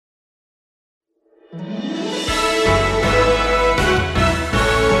When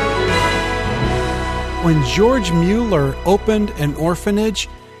George Mueller opened an orphanage,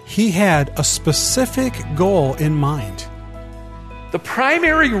 he had a specific goal in mind. The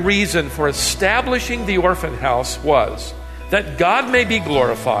primary reason for establishing the orphan house was that God may be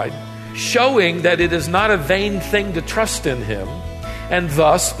glorified, showing that it is not a vain thing to trust in Him, and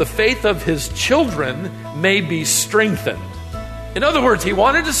thus the faith of His children may be strengthened. In other words, he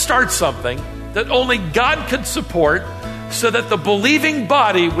wanted to start something that only God could support so that the believing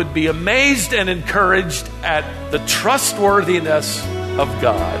body would be amazed and encouraged at the trustworthiness of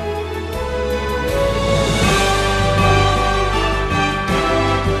God.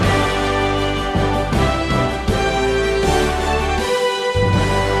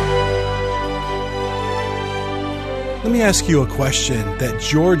 Let me ask you a question that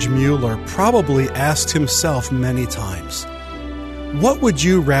George Mueller probably asked himself many times. What would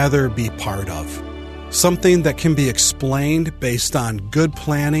you rather be part of? Something that can be explained based on good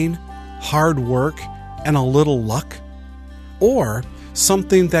planning, hard work, and a little luck? Or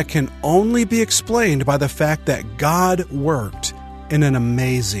something that can only be explained by the fact that God worked in an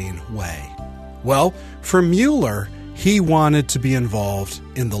amazing way? Well, for Mueller, he wanted to be involved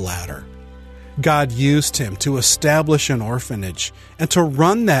in the latter. God used him to establish an orphanage and to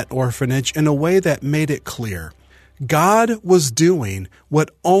run that orphanage in a way that made it clear God was doing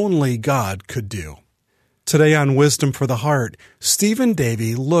what only God could do. Today on Wisdom for the Heart, Stephen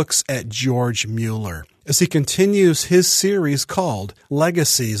Davey looks at George Mueller as he continues his series called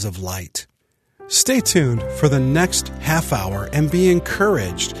Legacies of Light. Stay tuned for the next half hour and be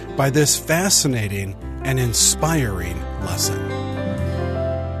encouraged by this fascinating and inspiring lesson.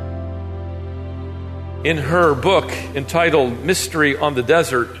 In her book entitled Mystery on the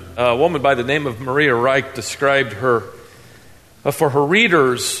Desert, a woman by the name of Maria Reich described for her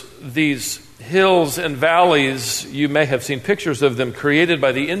readers these hills and valleys. You may have seen pictures of them created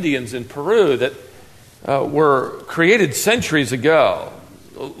by the Indians in Peru that were created centuries ago.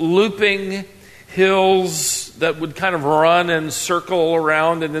 Looping hills that would kind of run and circle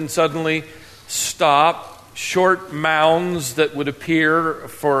around and then suddenly stop. Short mounds that would appear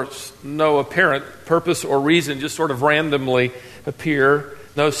for no apparent purpose or reason, just sort of randomly appear,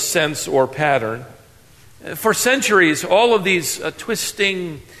 no sense or pattern. For centuries, all of these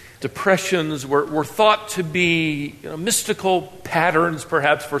twisting depressions were thought to be mystical patterns,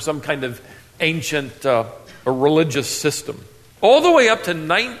 perhaps for some kind of ancient religious system. All the way up to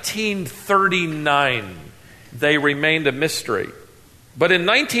 1939, they remained a mystery. But in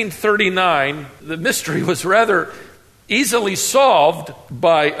 1939, the mystery was rather easily solved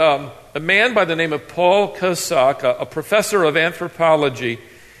by a man by the name of Paul Cusack, a professor of anthropology.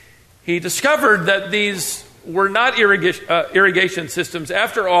 He discovered that these were not irrigation systems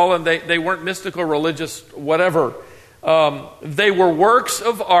after all, and they weren't mystical, religious, whatever. They were works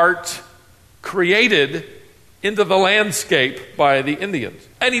of art created into the landscape by the Indians.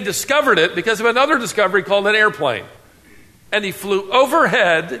 And he discovered it because of another discovery called an airplane. And he flew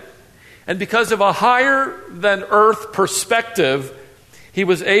overhead, and because of a higher-than-earth perspective, he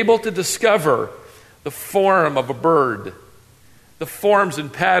was able to discover the form of a bird, the forms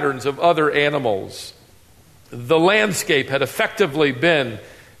and patterns of other animals. The landscape had effectively been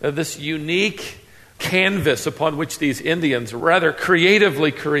this unique canvas upon which these Indians rather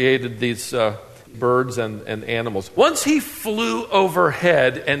creatively created these birds and animals. Once he flew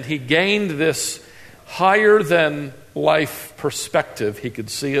overhead and he gained this higher-than-life perspective, he could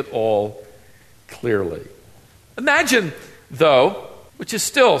see it all clearly. Imagine, though, which is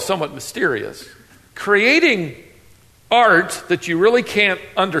still somewhat mysterious, creating art that you really can't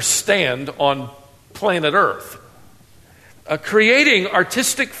understand on planet Earth. Creating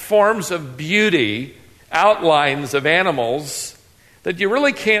artistic forms of beauty, outlines of animals that you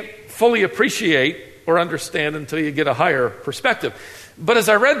really can't fully appreciate or understand until you get a higher perspective. But as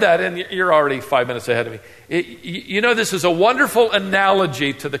I read that, and you're already 5 minutes ahead of me, this is a wonderful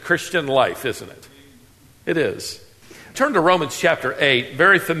analogy to the Christian life, isn't it? It is. Turn to Romans chapter 8,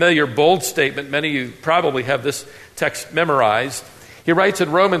 very familiar, bold statement. Many of you probably have this text memorized. He writes in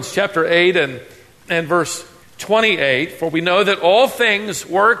Romans chapter 8 and verse 28, "For we know that all things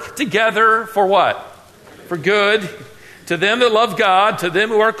work together for what? For good, to them that love God, to them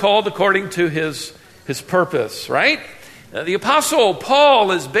who are called according to his purpose," right? The Apostle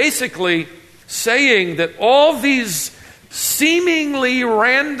Paul is basically saying that all these seemingly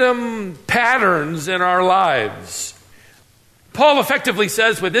random patterns in our lives, Paul effectively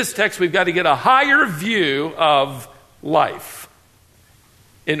says with this text we've got to get a higher view of life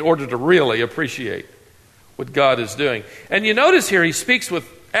in order to really appreciate what God is doing. And you notice here he speaks with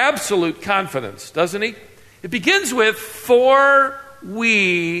absolute confidence, doesn't he? It begins with, for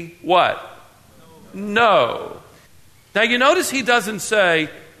we what? Know. Now you notice he doesn't say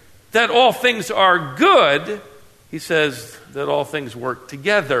that all things are good. He says that all things work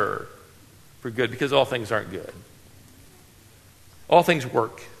together for good, because all things aren't good. All things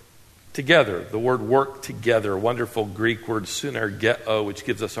work together. The word work together, wonderful Greek word synergeo, which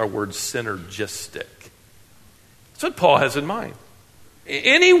gives us our word synergistic. That's what Paul has in mind.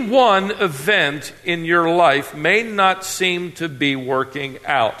 Any one event in your life may not seem to be working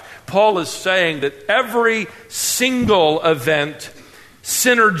out. Paul is saying that every single event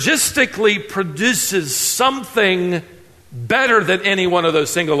synergistically produces something better than any one of those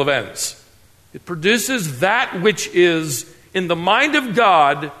single events. It produces that which is, in the mind of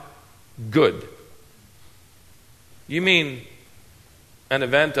God, good. You mean an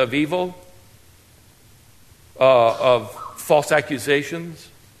event of evil? Of false accusations?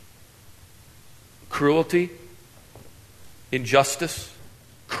 Cruelty? Injustice?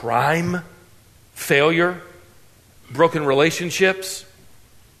 Crime? Failure? Broken relationships?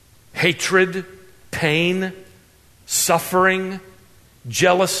 Hatred? Pain? Suffering?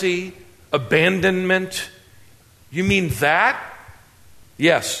 Jealousy? Abandonment? You mean that?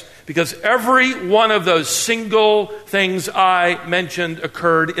 Yes, because every one of those single things I mentioned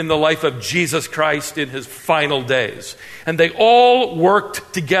occurred in the life of Jesus Christ in his final days. And they all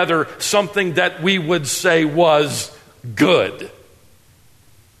worked together, something that we would say was good.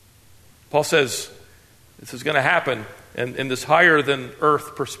 Paul says this is going to happen, and this higher than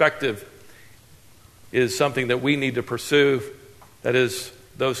earth perspective is something that we need to pursue. That is,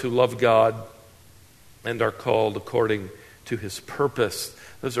 those who love God and are called according to his purpose.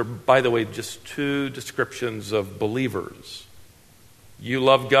 Those are, by the way, just two descriptions of believers. You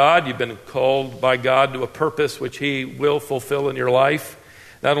love God. You've been called by God to a purpose which he will fulfill in your life,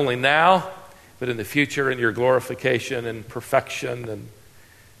 not only now, but in the future, in your glorification and perfection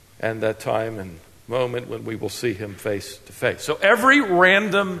and that time and moment when we will see him face to face. So every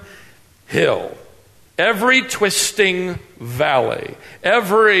random hill, every twisting valley,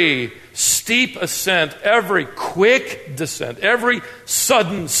 every steep ascent, every quick descent, every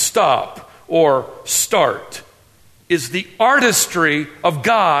sudden stop or start is the artistry of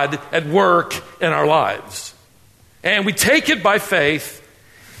God at work in our lives. And we take it by faith,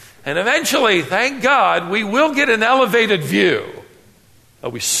 and eventually, thank God, we will get an elevated view.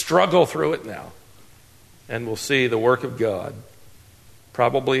 But we struggle through it now, and we'll see the work of God,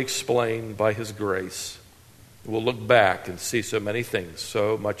 probably explained by his grace. We'll look back and see so many things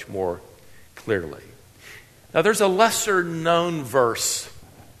so much more clearly. Now, there's a lesser known verse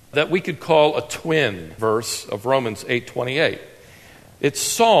that we could call a twin verse of Romans 8:28. It's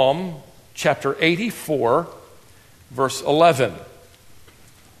Psalm chapter 84, verse 11.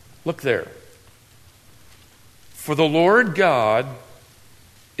 Look there. For the Lord God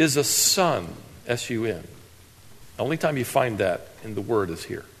is a sun, S-U-N. The only time you find that in the word is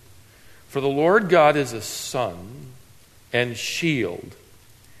here. For the Lord God is a sun and shield.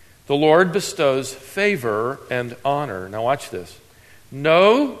 The Lord bestows favor and honor. Now watch this.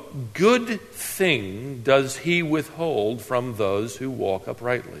 No good thing does he withhold from those who walk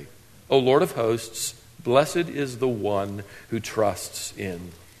uprightly. O Lord of hosts, blessed is the one who trusts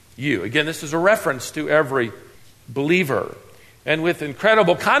in you. Again, this is a reference to every believer. And with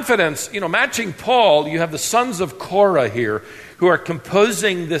incredible confidence, matching Paul, you have the sons of Korah here who are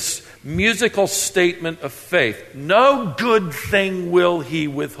composing this musical statement of faith. No good thing will he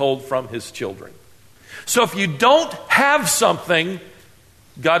withhold from his children. So if you don't have something,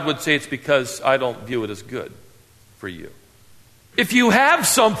 God would say it's because I don't view it as good for you. If you have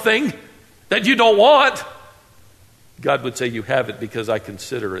something that you don't want, God would say you have it because I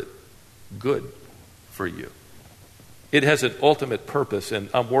consider it good for you. It has an ultimate purpose, and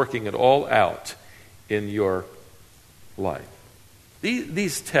I'm working it all out in your life.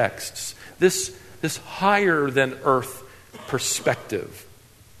 These texts, this higher than earth perspective,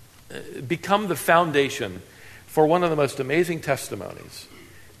 become the foundation for one of the most amazing testimonies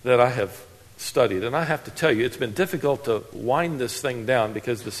that I have studied. And I have to tell you, it's been difficult to wind this thing down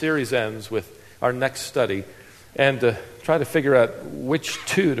because the series ends with our next study, and to try to figure out which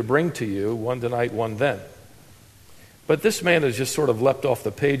two to bring to you, one tonight, one then. But this man has just sort of leapt off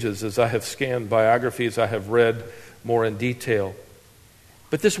the pages as I have scanned biographies, I have read more in detail.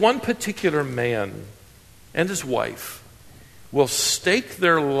 But this one particular man and his wife will stake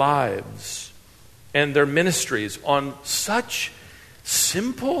their lives and their ministries on such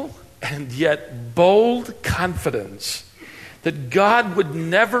simple and yet bold confidence that God would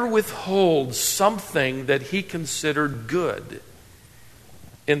never withhold something that he considered good.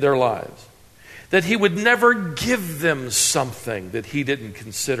 in their lives. That he would never give them something that he didn't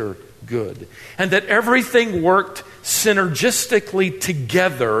consider good. And that everything worked synergistically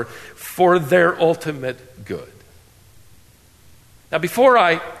together for their ultimate good. Now, before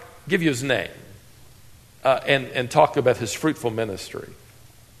I give you his name and talk about his fruitful ministry,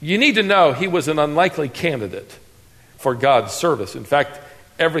 you need to know he was an unlikely candidate for God's service. In fact,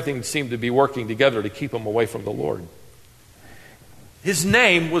 everything seemed to be working together to keep him away from the Lord. His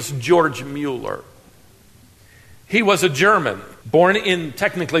name was George Mueller. He was a German, born in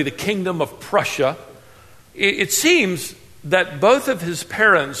technically the Kingdom of Prussia. It seems that both of his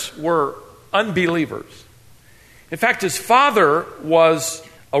parents were unbelievers. In fact, his father was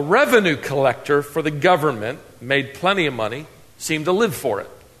a revenue collector for the government, made plenty of money, seemed to live for it.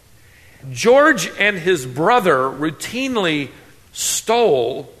 George and his brother routinely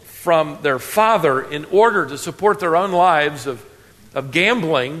stole from their father in order to support their own lives of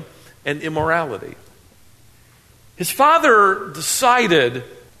gambling and immorality. His father decided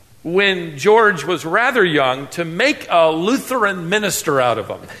when George was rather young to make a Lutheran minister out of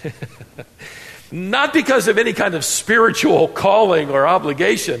him. Not because of any kind of spiritual calling or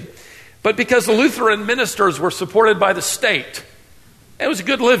obligation, but because the Lutheran ministers were supported by the state. It was a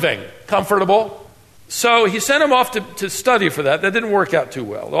good living, comfortable. So he sent him off to study for that. That didn't work out too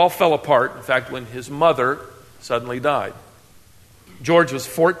well. It all fell apart, in fact, when his mother suddenly died. George was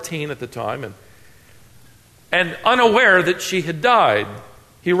 14 at the time and unaware that she had died.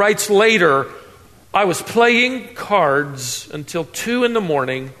 He writes later, I was playing cards until 2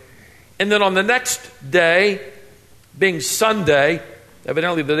 a.m, and then on the next day, being Sunday,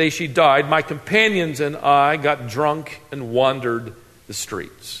 evidently the day she died, my companions and I got drunk and wandered the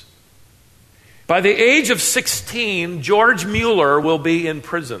streets. By the age of 16, George Mueller will be in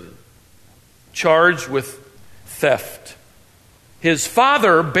prison, charged with theft. His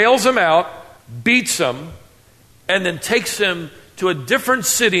father bails him out, beats him, and then takes him to a different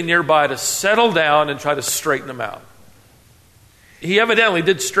city nearby to settle down and try to straighten him out. He evidently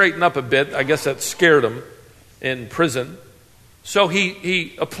did straighten up a bit. I guess that scared him in prison. So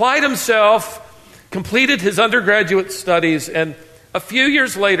he applied himself, completed his undergraduate studies, and a few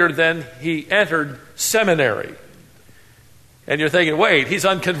years later then he entered seminary. And you're thinking, wait, he's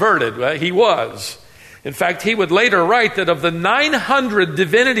unconverted. Well, he was. In fact, he would later write that of the 900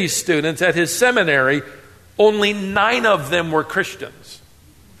 divinity students at his seminary, only 9 of them were Christians.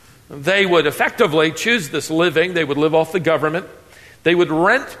 They would effectively choose this living. They would live off the government. They would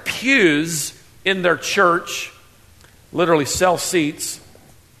rent pews in their church, literally sell seats,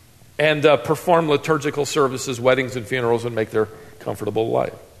 and perform liturgical services, weddings and funerals, and make their comfortable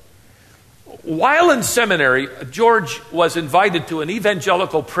life. While in seminary, George was invited to an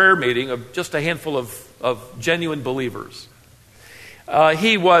evangelical prayer meeting of just a handful of genuine believers.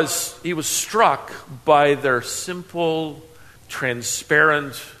 He was struck by their simple,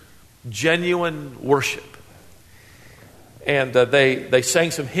 transparent, genuine worship. And they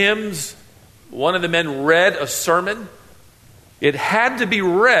sang some hymns. One of the men read a sermon. It had to be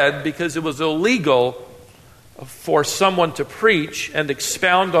read because it was illegal for someone to preach and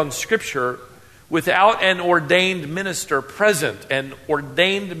expound on Scripture without an ordained minister present. And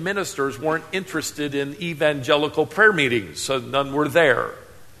ordained ministers weren't interested in evangelical prayer meetings, so none were there.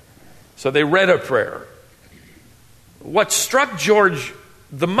 So they read a prayer. What struck George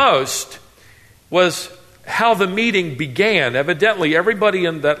the most was how the meeting began. Evidently, everybody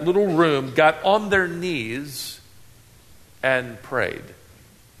in that little room got on their knees and prayed.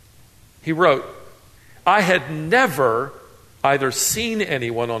 He wrote, I had never either seen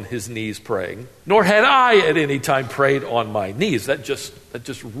anyone on his knees praying, nor had I at any time prayed on my knees. That just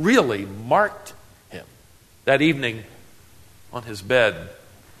really marked him. That evening on his bed,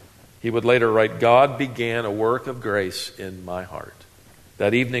 he would later write, God began a work of grace in my heart.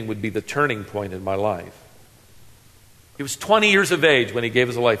 That evening would be the turning point in my life. He was 20 years of age when he gave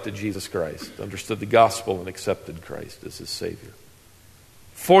his life to Jesus Christ, understood the gospel and accepted Christ as his Savior.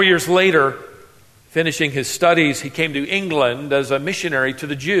 4 years later, finishing his studies, he came to England as a missionary to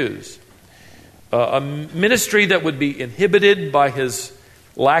the Jews. A ministry that would be inhibited by his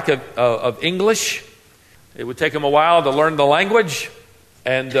lack of English. It would take him a while to learn the language,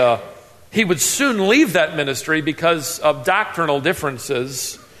 and he would soon leave that ministry because of doctrinal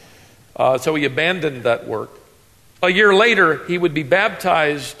differences. So he abandoned that work. A year later, he would be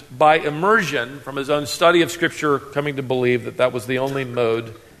baptized by immersion from his own study of Scripture, coming to believe that that was the only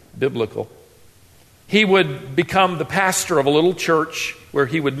mode biblical. He would become the pastor of a little church where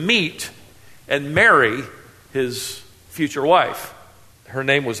he would meet and marry his future wife. Her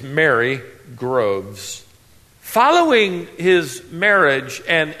name was Mary Groves Following his marriage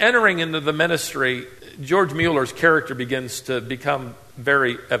and entering into the ministry, George Mueller's character begins to become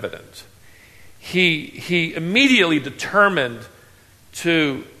very evident. He immediately determined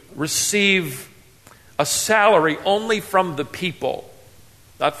to receive a salary only from the people,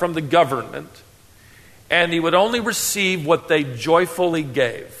 not from the government, and he would only receive what they joyfully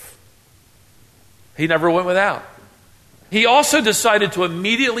gave. He never went without. He also decided to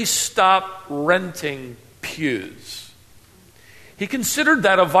immediately stop renting pews. He considered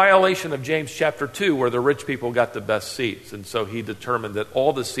that a violation of James chapter 2, where the rich people got the best seats, and so he determined that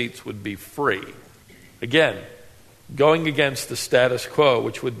all the seats would be free. Again, going against the status quo,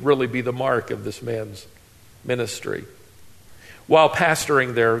 which would really be the mark of this man's ministry. While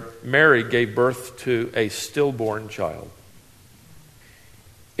pastoring there, Mary gave birth to a stillborn child.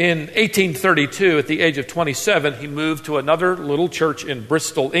 In 1832, at the age of 27, he moved to another little church in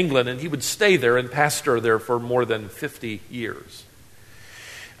Bristol, England, and he would stay there and pastor there for more than 50 years.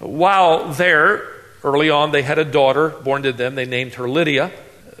 While there, early on, they had a daughter born to them. They named her Lydia.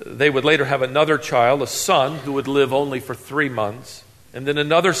 They would later have another child, a son, who would live only for 3 months. And then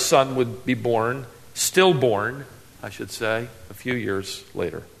another son would be born, stillborn, I should say, a few years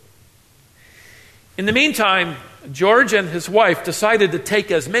later. In the meantime, George and his wife decided to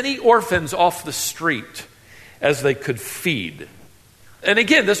take as many orphans off the street as they could feed. And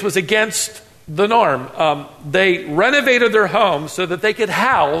again, this was against the norm. They renovated their home so that they could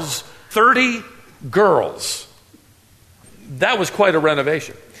house 30 girls. That was quite a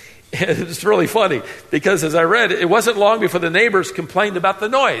renovation. It's really funny because as I read, it wasn't long before the neighbors complained about the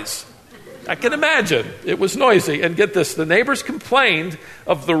noise. I can imagine. It was noisy. And get this, the neighbors complained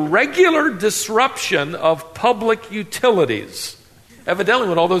of the regular disruption of public utilities. Evidently,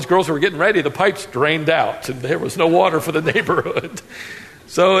 when all those girls were getting ready, the pipes drained out and there was no water for the neighborhood.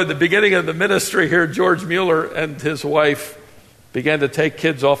 So at the beginning of the ministry here, George Mueller and his wife began to take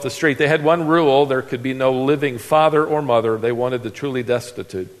kids off the street. They had one rule: there could be no living father or mother. They wanted the truly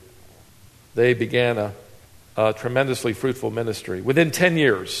destitute. They began a tremendously fruitful ministry. Within 10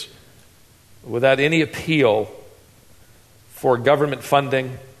 years, without any appeal for government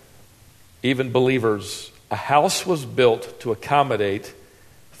funding, even believers, a house was built to accommodate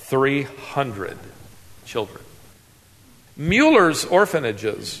 300 children. Mueller's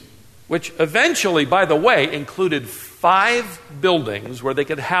orphanages, which eventually, by the way, included 5 buildings where they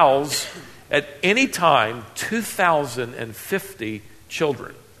could house at any time 2,050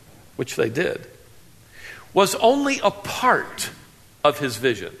 children, which they did, was only a part of his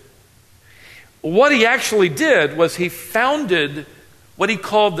vision. What he actually did was he founded what he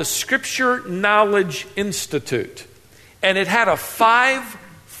called the Scripture Knowledge Institute. And it had a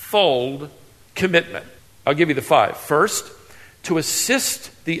 5-fold commitment. I'll give you the 5. First, to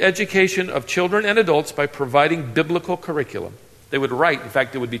assist the education of children and adults by providing biblical curriculum. They would write, in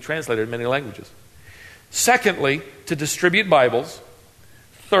fact, it would be translated in many languages. Secondly, to distribute Bibles.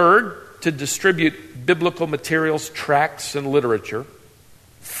 Third, to distribute biblical materials, tracts, and literature.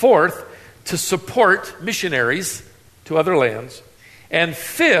 Fourth, to support missionaries to other lands. And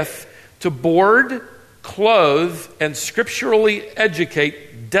fifth, to board, clothe, and scripturally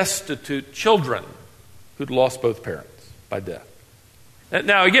educate destitute children who'd lost both parents by death.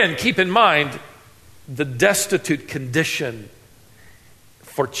 Now again, keep in mind the destitute condition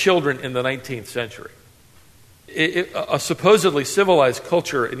for children in the 19th century. A supposedly civilized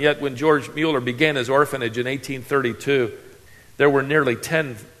culture, and yet when George Mueller began his orphanage in 1832, there were nearly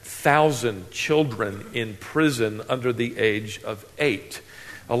 10,000 children in prison under the age of 8.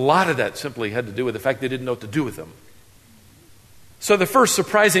 A lot of that simply had to do with the fact they didn't know what to do with them. So the first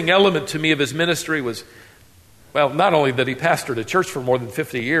surprising element to me of his ministry was, well, not only that he pastored a church for more than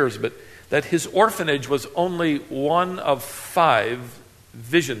 50 years, but that his orphanage was only one of 5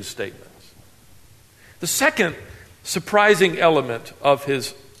 vision statements. The second surprising element of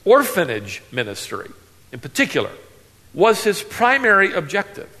his orphanage ministry, in particular, was his primary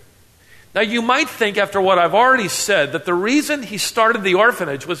objective. Now, you might think, after what I've already said, that the reason he started the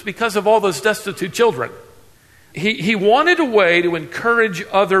orphanage was because of all those destitute children. He wanted a way to encourage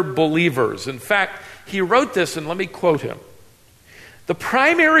other believers. In fact, he wrote this, and let me quote him. The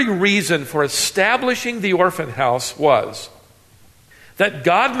primary reason for establishing the orphan house was that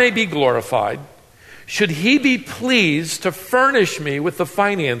God may be glorified should he be pleased to furnish me with the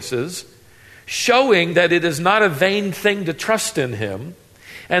finances, showing that it is not a vain thing to trust in him,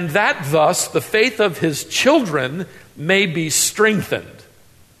 and that thus the faith of his children may be strengthened.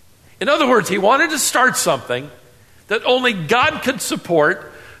 In other words, he wanted to start something that only God could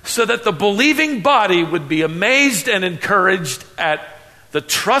support so that the believing body would be amazed and encouraged at the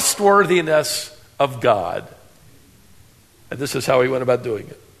trustworthiness of God. And this is how he went about doing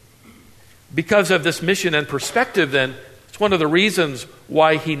it. Because of this mission and perspective, then, it's one of the reasons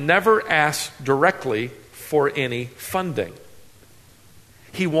why he never asked directly for any funding.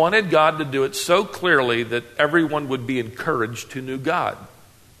 He wanted God to do it so clearly that everyone would be encouraged who knew God.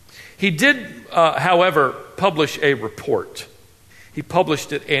 He did, however, publish a report. He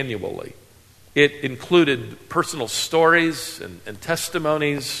published it annually. It included personal stories and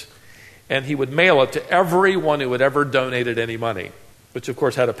testimonies, and he would mail it to everyone who had ever donated any money, which of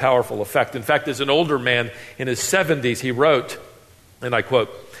course had a powerful effect. In fact, as an older man in his 70s, he wrote, and I quote,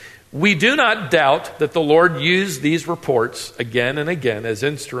 "We do not doubt that the Lord used these reports again and again as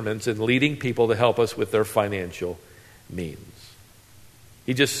instruments in leading people to help us with their financial means."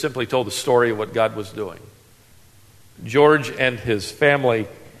 He just simply told the story of what God was doing. George and his family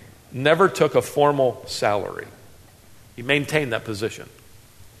never took a formal salary. He maintained that position.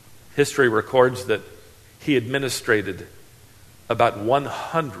 History records that he administrated about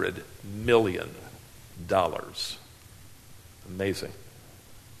 $100 million. Amazing.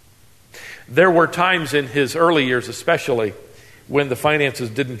 There were times in his early years especially when the finances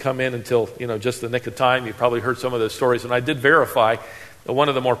didn't come in until, just the nick of time. You probably heard some of those stories, and I did verify that one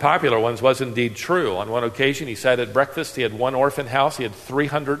of the more popular ones was indeed true. On one occasion, he sat at breakfast. He had one orphan house. He had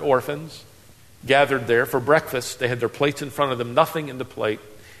 300 orphans gathered there for breakfast. They had their plates in front of them, nothing in the plate,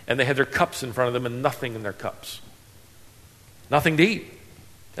 and they had their cups in front of them and nothing in their cups. Nothing to eat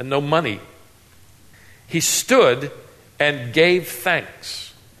and no money. He stood and gave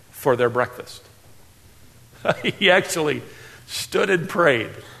thanks for their breakfast. He actually stood and prayed,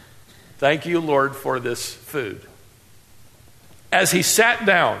 "Thank you, Lord, for this food." As he sat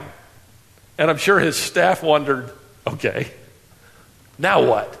down, and I'm sure his staff wondered, okay, now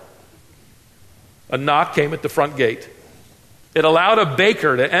what? A knock came at the front gate. It allowed a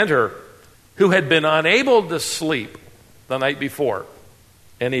baker to enter who had been unable to sleep the night before.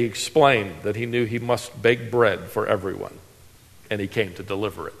 And he explained that he knew he must bake bread for everyone. And he came to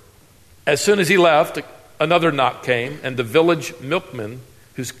deliver it. As soon as he left, another knock came, and the village milkman,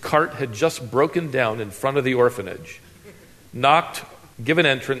 whose cart had just broken down in front of the orphanage, knocked, given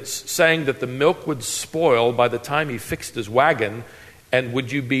entrance, saying that the milk would spoil by the time he fixed his wagon, and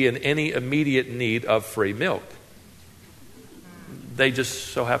would you be in any immediate need of free milk? They just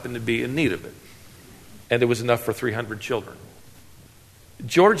so happened to be in need of it. And it was enough for 300 children.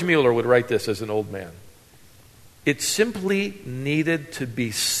 George Mueller would write this as an old man. It simply needed to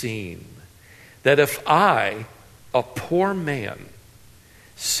be seen that if I, a poor man,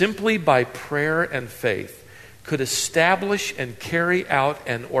 simply by prayer and faith, could establish and carry out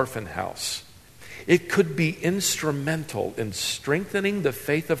an orphan house, it could be instrumental in strengthening the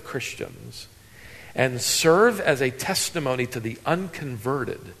faith of Christians and serve as a testimony to the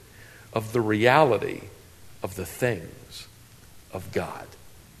unconverted of the reality of the things of God.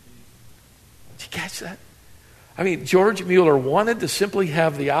 Did you catch that? I mean, George Mueller wanted to simply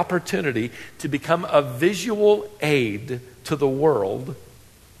have the opportunity to become a visual aid to the world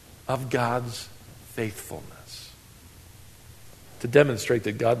of God's faithfulness, to demonstrate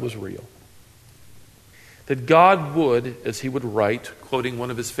that God was real. That God would, as he would write, quoting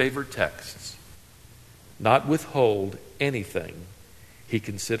one of his favorite texts, not withhold anything he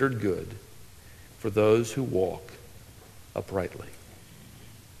considered good for those who walk uprightly.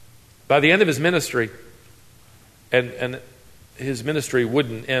 By the end of his ministry, and his ministry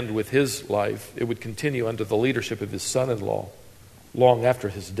wouldn't end with his life, it would continue under the leadership of his son-in-law long after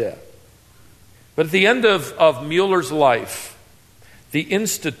his death. But at the end of Mueller's life, the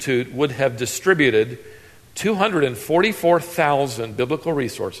Institute would have distributed 244,000 biblical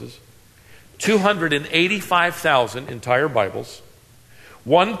resources, 285,000 entire Bibles,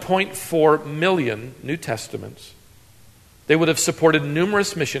 1.4 million New Testaments. They would have supported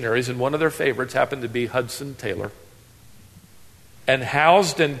numerous missionaries, and one of their favorites happened to be Hudson Taylor, and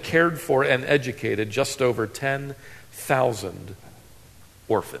housed and cared for and educated just over 10,000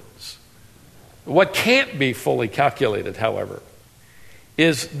 orphans. What can't be fully calculated, however,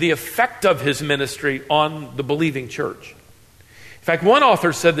 is the effect of his ministry on the believing church. In fact, one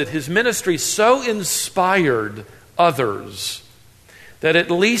author said that his ministry so inspired others that at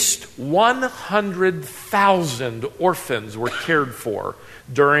least 100,000 orphans were cared for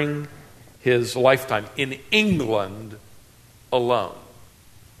during his lifetime in England alone.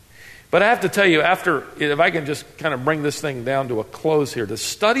 But I have to tell you, if I can just kind of bring this thing down to a close here, to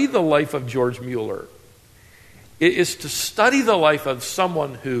study the life of George Mueller is to study the life of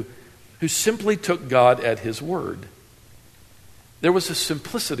someone who simply took God at his word. There was a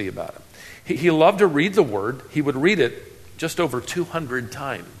simplicity about him. He loved to read the word. He would read it just over 200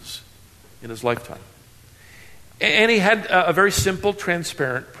 times in his lifetime. And he had a very simple,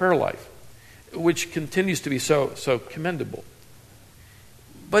 transparent prayer life, which continues to be so commendable.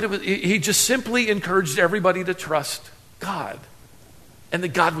 But he just simply encouraged everybody to trust God, and that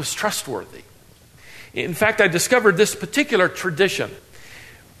God was trustworthy. In fact, I discovered this particular tradition.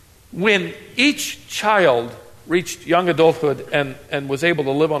 When each child reached young adulthood and was able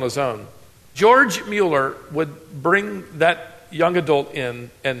to live on his own, George Mueller would bring that young adult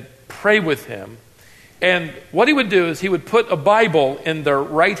in and pray with him. And what he would do is he would put a Bible in their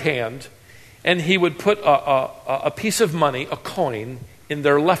right hand, and he would put a piece of money, a coin, in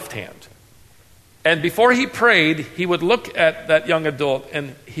their left hand. And before he prayed, he would look at that young adult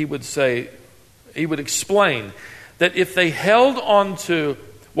and he would explain that if they held on to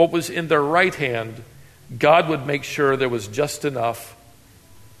what was in their right hand, God would make sure there was just enough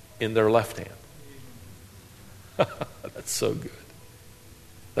in their left hand. That's so good.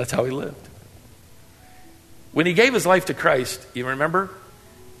 That's how he lived. When he gave his life to Christ, you remember?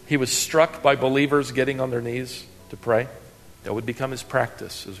 He was struck by believers getting on their knees to pray. That would become his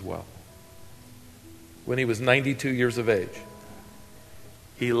practice as well. When he was 92 years of age,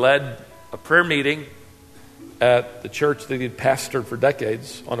 he led a prayer meeting at the church that he'd pastored for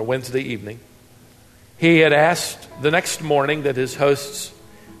decades on a Wednesday evening. He had asked the next morning that his hosts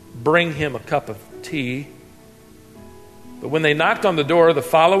bring him a cup of tea. But when they knocked on the door the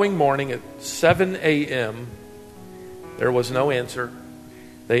following morning at 7 a.m., there was no answer.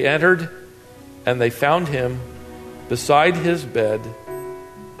 They entered and they found him beside his bed,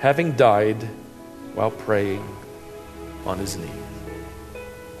 having died while praying on his knees.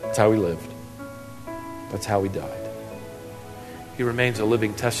 That's how he lived. That's how he died. He remains a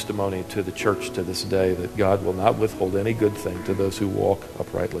living testimony to the church to this day that God will not withhold any good thing to those who walk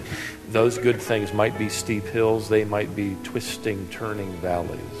uprightly. Those good things might be steep hills, they might be twisting, turning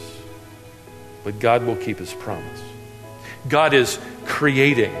valleys, but God will keep his promise. God is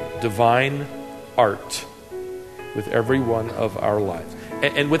creating divine art with every one of our lives.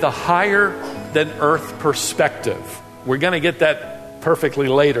 And with a higher than earth perspective. We're going to get that perfectly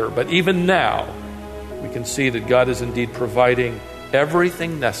later, but even now, we can see that God is indeed providing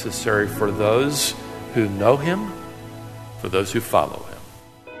everything necessary for those who know him, for those who follow him.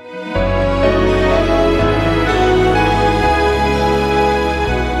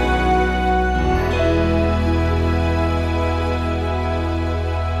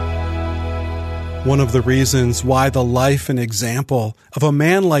 One of the reasons why the life and example of a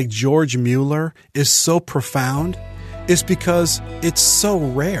man like George Mueller is so profound is because it's so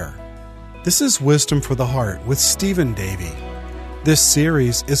rare. This is Wisdom for the Heart with Stephen Davey. This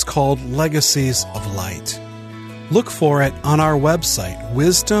series is called Legacies of Light. Look for it on our website,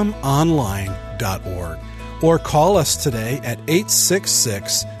 wisdomonline.org, or call us today at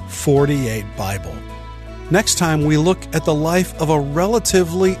 866-48-BIBLE. Next time we look at the life of a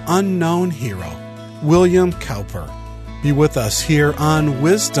relatively unknown hero, William Cowper. Be with us here on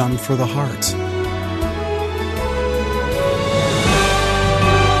Wisdom for the Heart.